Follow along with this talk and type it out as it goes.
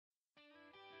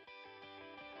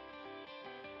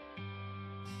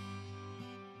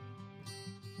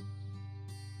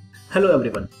Hello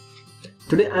everyone.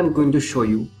 Today I am going to show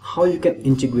you how you can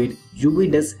integrate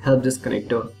UVdesk Helpdesk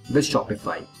connector with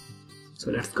Shopify. So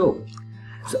let's go.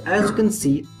 So as you can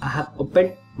see, I have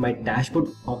opened my dashboard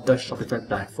of the Shopify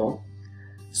platform.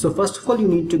 So first of all, you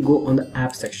need to go on the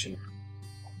app section.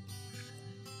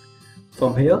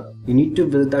 From here, you need to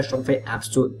visit the Shopify App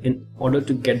Store in order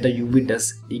to get the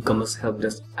UVdesk e-commerce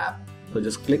Helpdesk app. So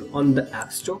just click on the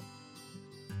App Store.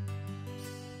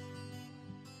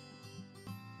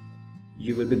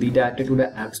 You will be redirected to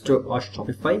the App Store or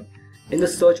Shopify. In the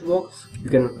search box, you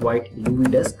can write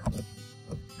UVdesk.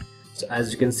 So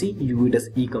as you can see,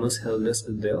 UVdesk e-commerce Helpdesk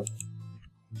is there.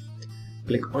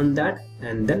 Click on that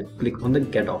and then click on the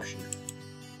Get option.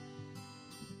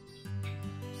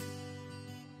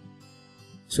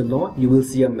 So now you will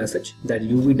see a message that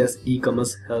UVdesk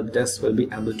e-commerce Helpdesk will be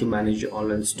able to manage your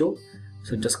online store.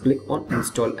 So just click on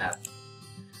Install App.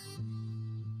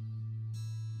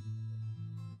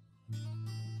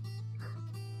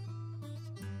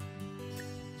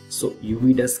 So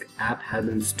UVdesk app has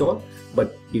been installed,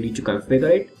 but you need to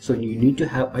configure it. So you need to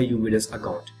have a UVdesk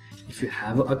account. If you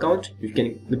have an account, you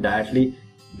can directly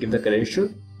give the credential,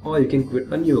 or you can create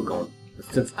a new account.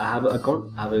 Since I have an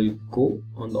account, I will go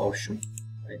on the option.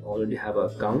 I already have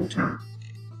an account.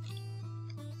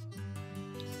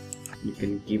 You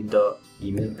can give the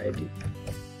email ID.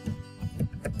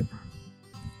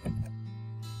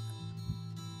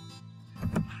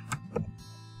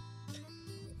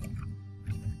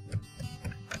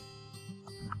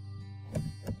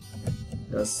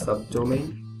 The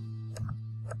subdomain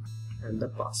and the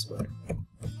password.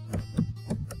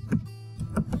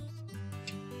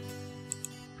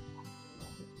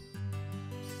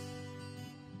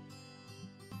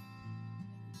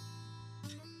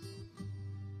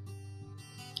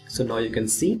 So now you can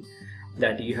see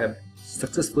that you have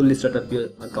successfully set up your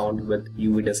account with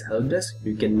UVdesk Helpdesk.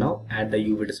 You can now add the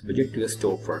UVdesk widget to your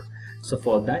storefront. So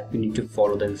for that, you need to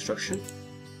follow the instruction.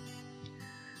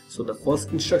 So the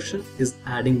first instruction is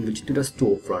adding widget to the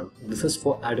storefront. This is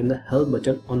for adding the help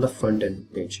button on the front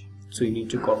end page. So you need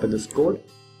to copy this code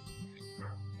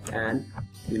and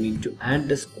you need to add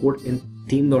this code in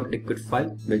theme.liquid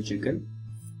file, which you can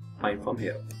find from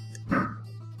here.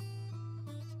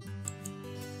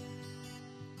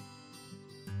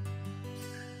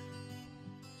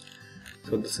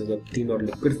 So this is a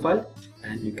theme.liquid file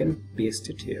and you can paste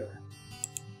it here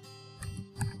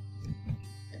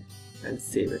and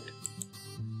save it.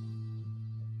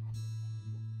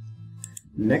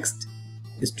 Next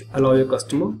is to allow your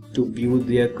customer to view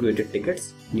their created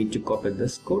tickets. You need to copy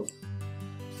this code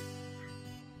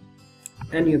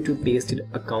and you have to paste it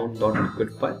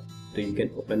account.liquid file. So you can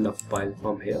open the file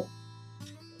from here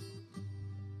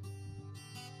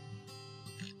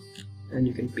and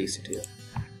you can paste it here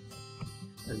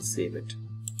and save it.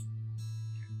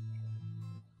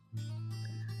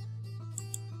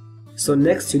 So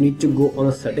next you need to go on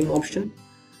a setting option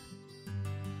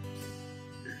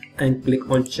and click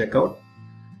on checkout,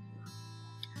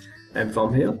 and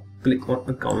from here click on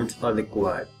accounts are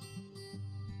required,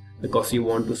 because you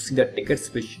want to see the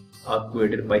tickets which are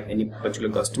created by any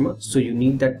particular customer. So you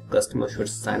need that customer should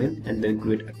sign in and then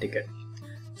create a ticket.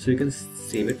 So you can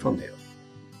save it from here.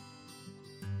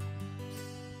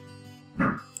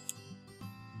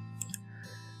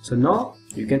 So now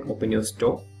you can open your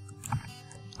store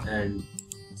and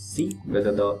see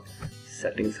whether the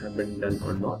settings have been done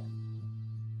or not.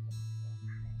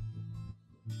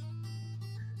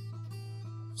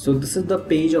 So this is the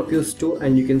page of your store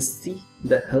and you can see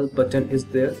the help button is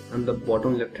there on the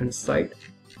bottom left hand side.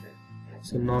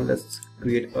 So now let's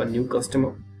create a new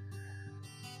customer.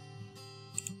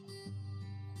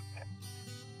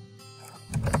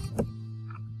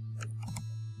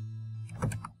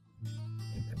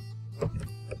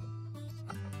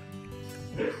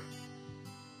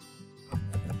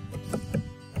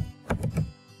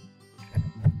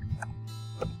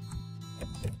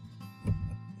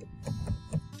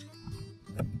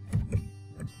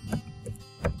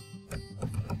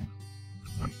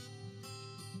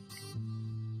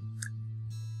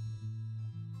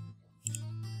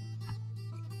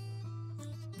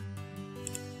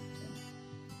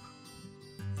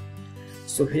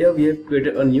 So here we have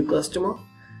created a new customer.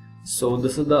 So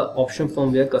this is the option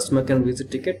from where customer can raise a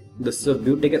ticket. This is a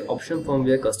view ticket option from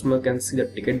where customer can see the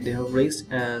ticket they have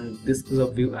raised, and this is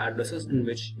a view addresses in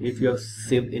which if you have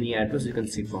saved any address you can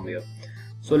see it from here.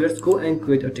 So let's go and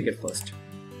create a ticket first.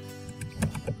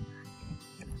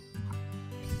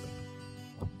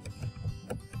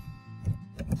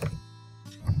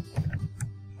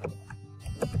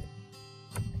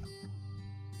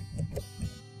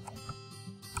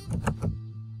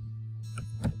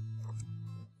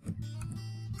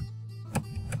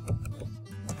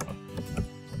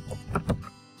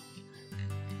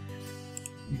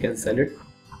 you can send it.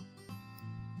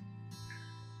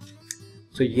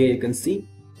 So here you can see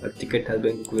a ticket has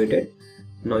been created.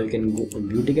 Now you can go on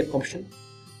view ticket option.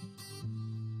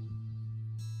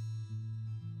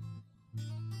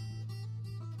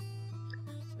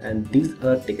 And these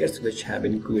are tickets which have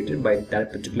been created by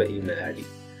that particular email ID.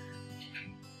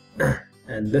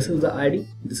 And this is the ID.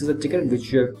 This is a ticket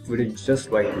which you have created just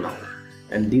right now.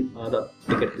 And these are the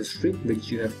ticket history which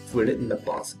you have created in the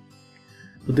past.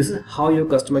 So this is how your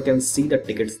customer can see the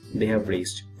tickets they have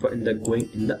raised for going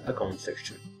in the account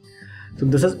section. So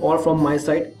this is all from my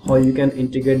side, how you can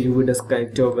integrate UVdesk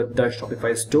connector with the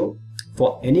Shopify store.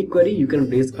 For any query, you can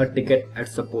raise a ticket at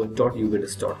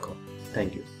support.uvidesk.com.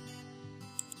 Thank you.